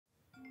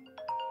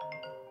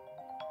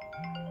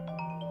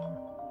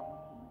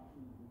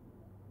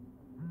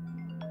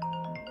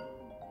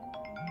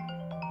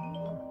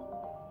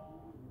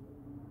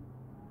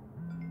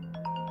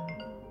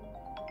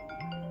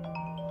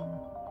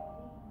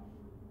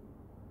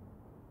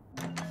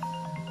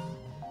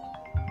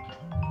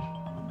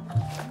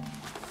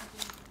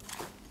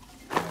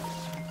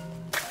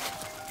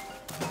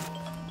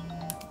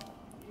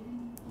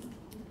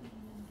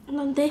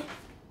Nonde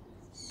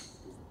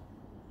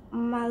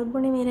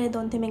Malbuni mire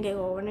donte mege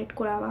overnight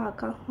kurava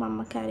haka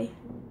mamma carry.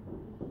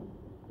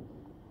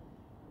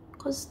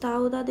 Costa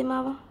uda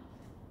dimava.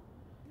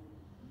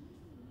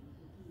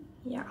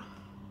 Yeah.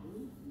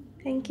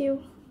 Thank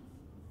you.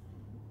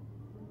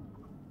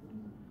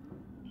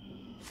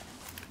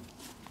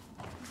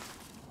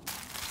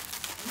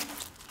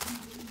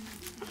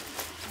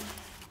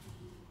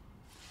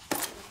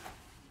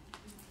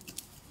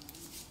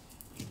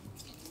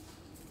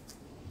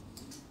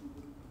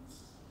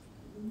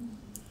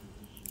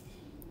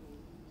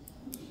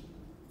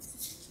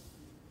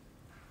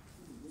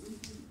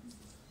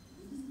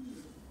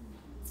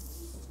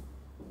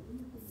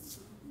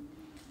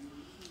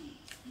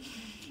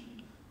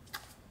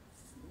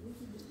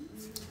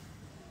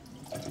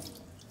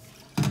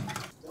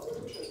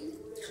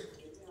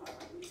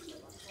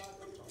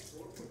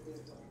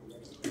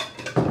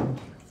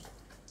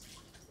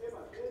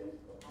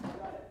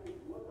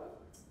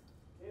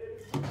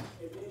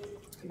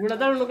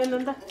 ಗುಣದಳು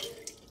ನುಗ್ಗಂದಂತ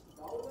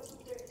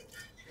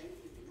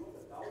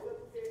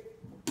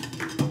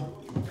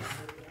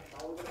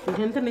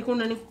ಎಂತ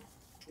ನಿಕೊಂಡನಿ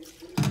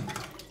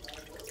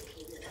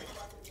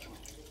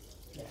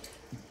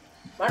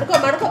ಮಾಡ್ಕೊ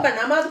ಬಾ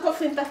ನಮಾಜ್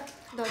ಕೊಫ್ತಿಂತ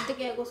Donte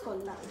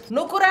goskonda.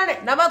 ನುಕುರಾಣೆ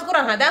ನಮಾಜ್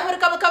ಕುರಾನ್ ಹದಾ ಹೊರ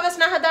ಕವ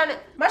ಕವಸ್ನ ಹದಾನೆ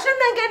ಮಶನ್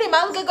ನಂಗೇನಿ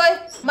ಮಾಲ್ಗೆ ಗೋಯ್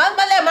ಮಾಲ್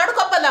ಮಲೆ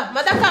ಮಾಡ್ಕೊಪ್ಪಲ್ಲ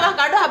ಮದಕ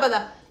ಕಾಡು ಹಬದ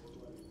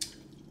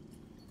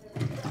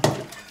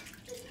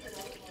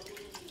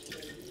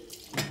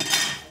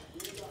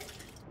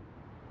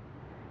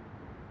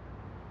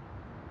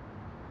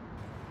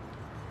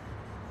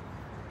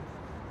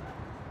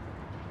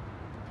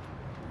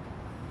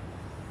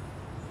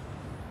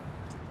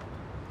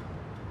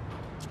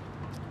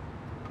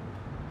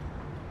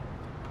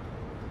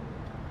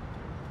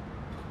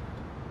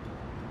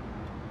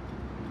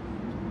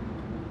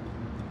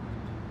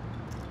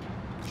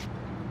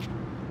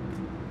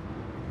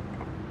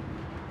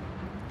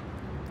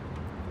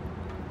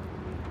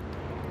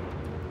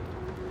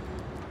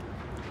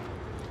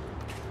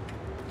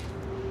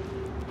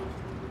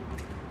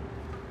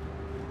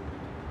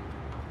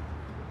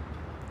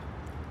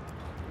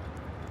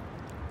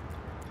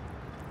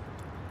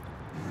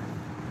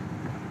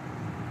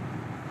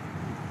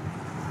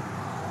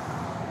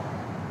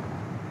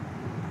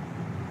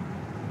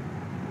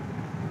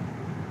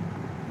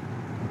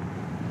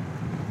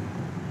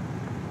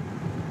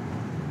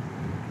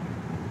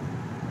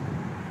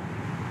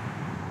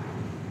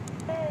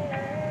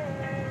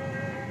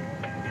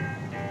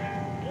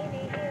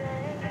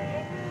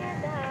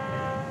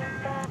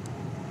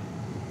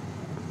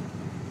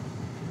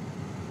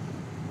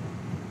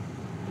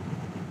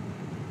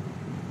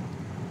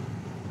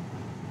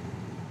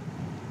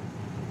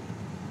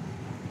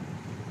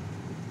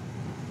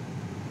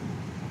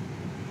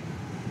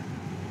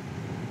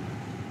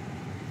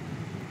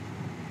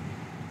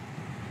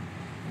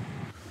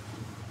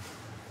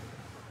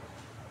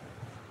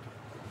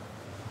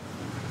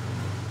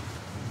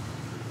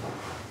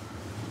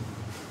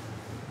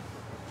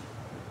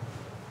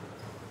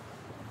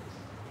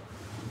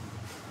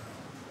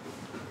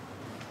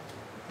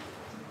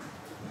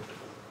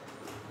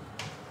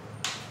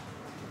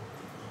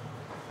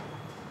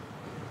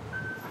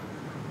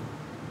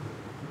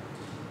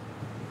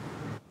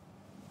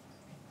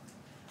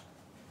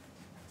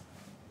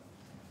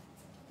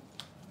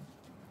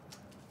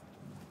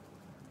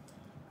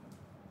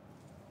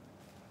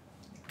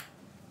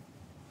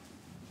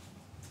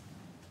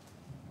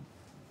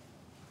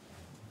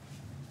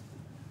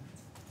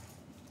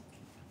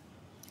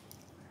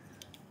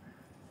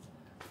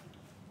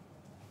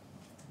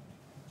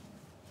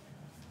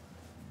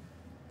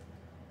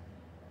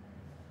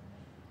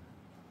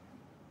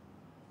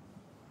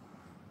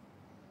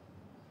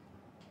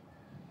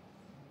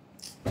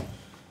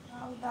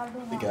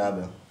Mikä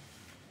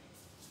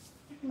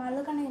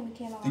Malukane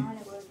mikela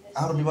wahane golde.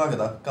 Ahru mi vaga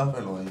da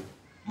kafe noi.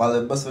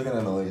 Mal bas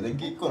vegana noi. Den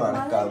kikko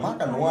na kal ma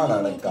kan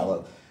nuana na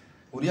kawal.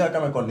 Uriya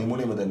kame kon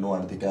nimuni meden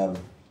nuana tikabe.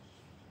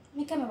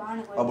 Mikame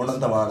wahane golde.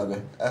 Abonanta wahane be.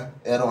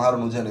 Ero haru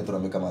nujeni tura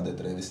mikama de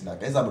trevisna.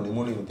 Kaisa bu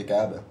nimuni nu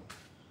tikabe.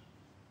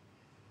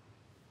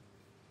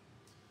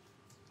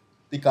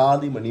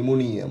 Tikadi ma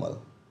nimuni emal.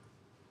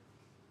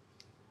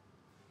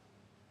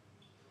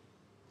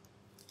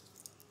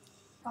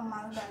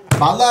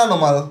 Mala no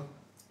mal.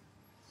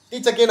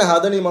 Teacher kena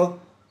hadani mal.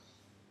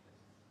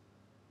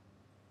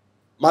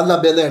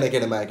 Malla belle ne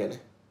kene ma kene.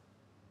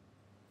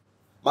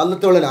 Malla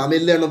tole na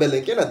amille no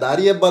belle kene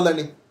dariye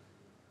balani.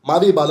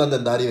 Mavi balan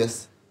den dari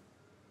ves.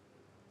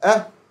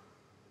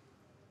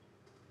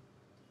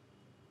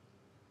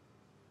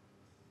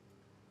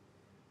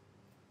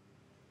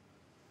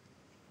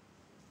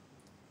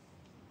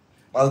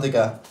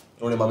 Maltika,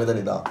 nuni mami da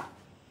nida.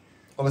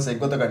 Come se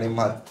gota ka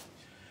nimma.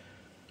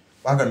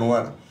 Maka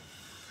nuana.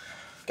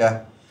 Kya?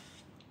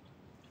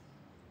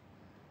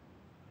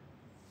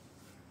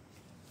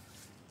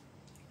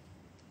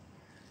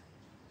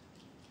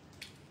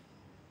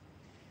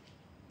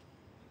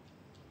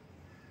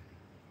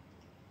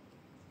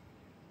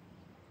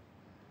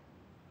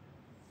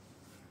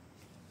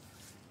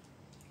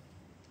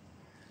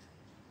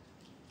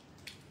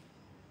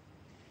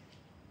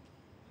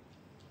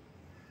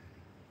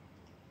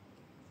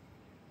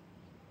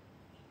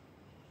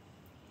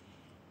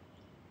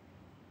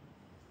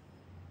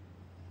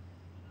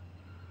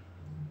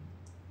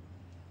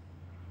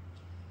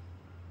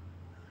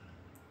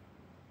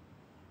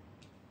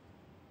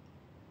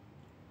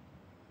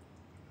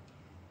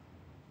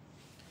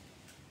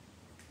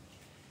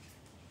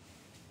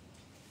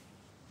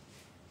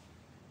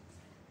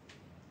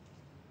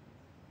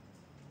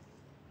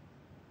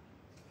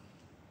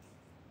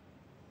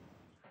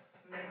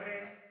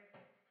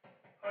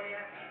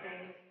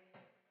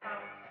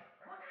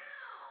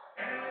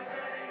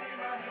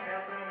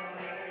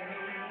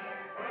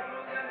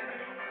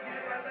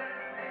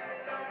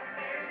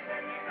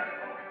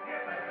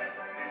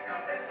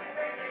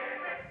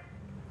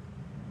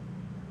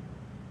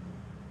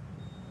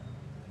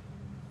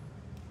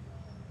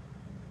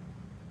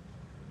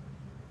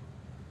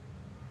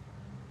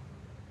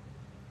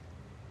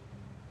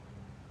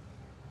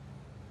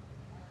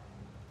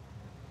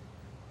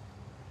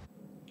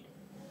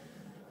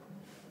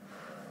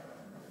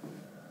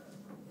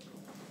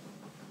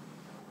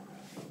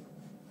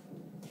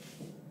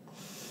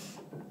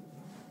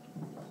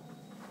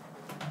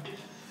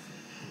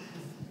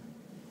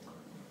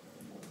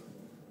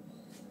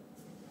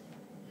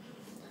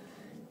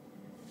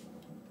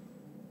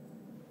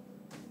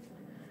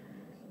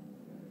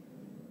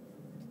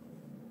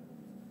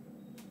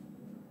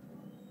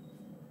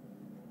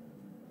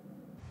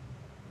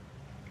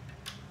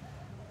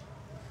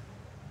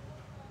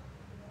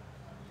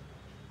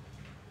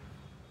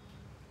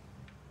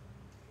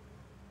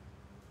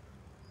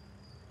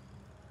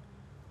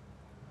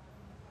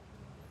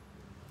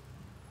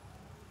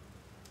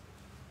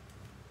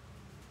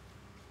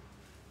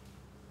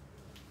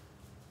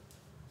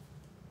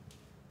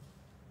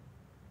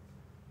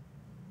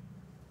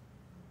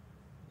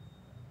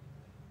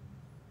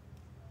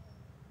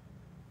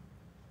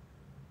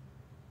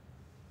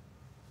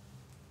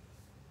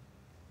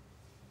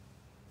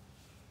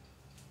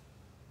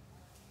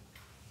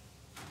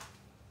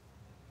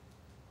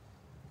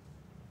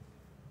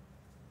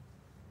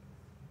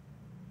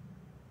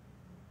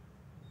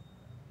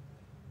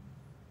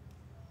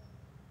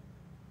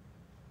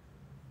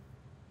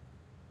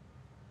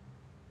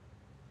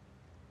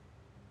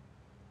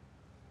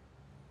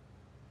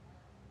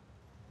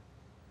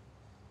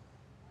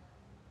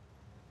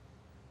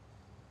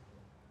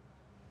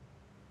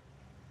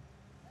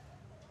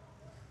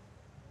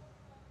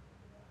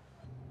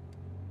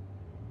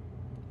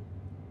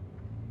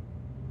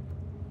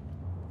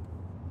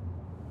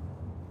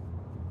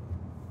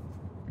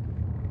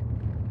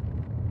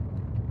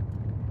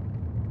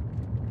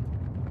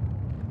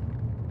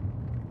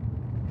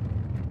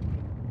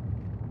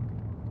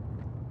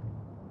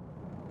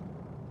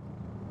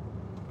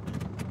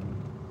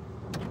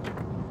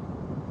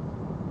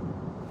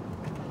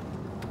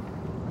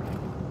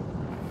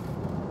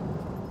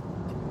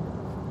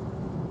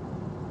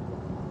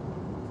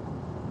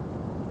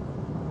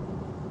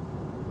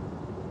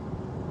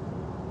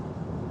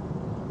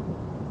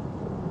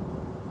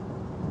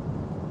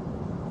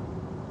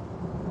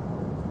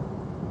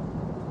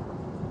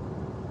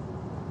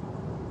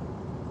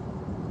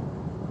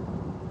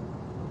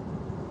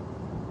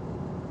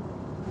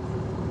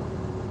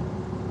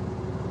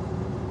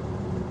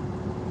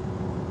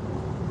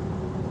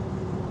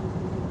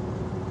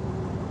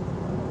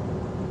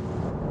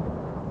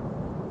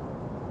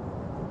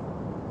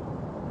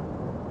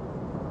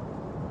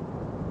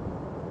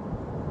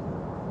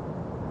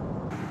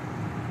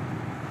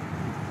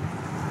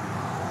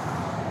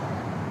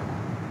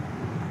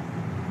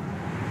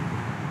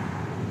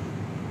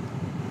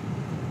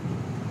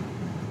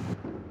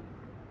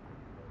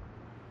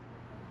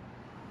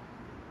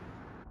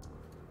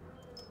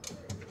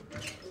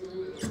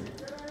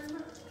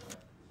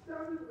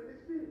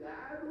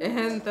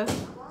 ನೆಹೆಂತ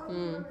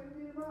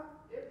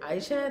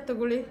Ayesha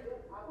ತಗೊಳ್ಳಿ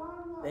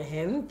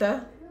ನೆಹೆಂತ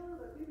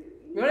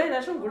ಇವಳೆ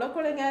ನಶು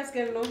ಗುಳಕೊಳೆ gas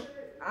ಕೆಲ್ಲು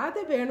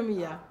ಆದೆ ಬೇಣ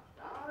ಮಿಯ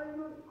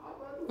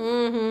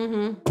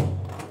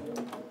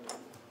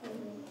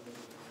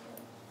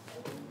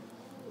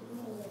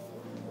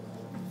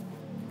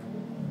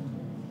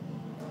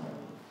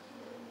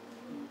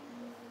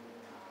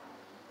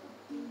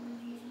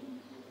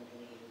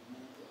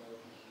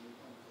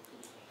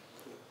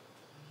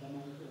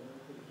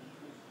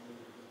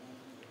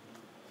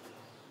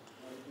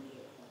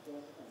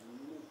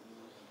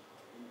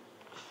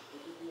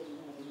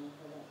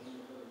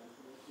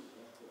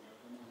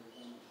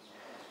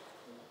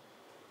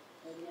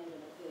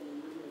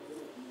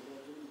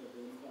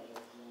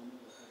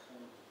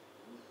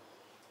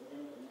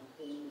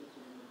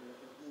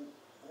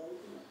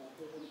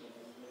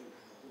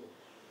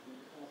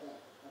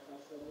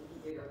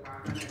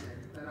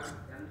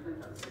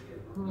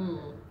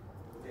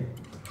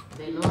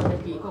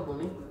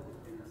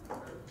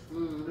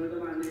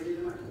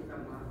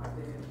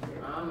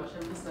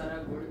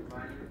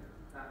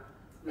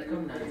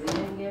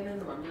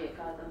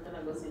Ikram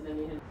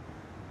Nizam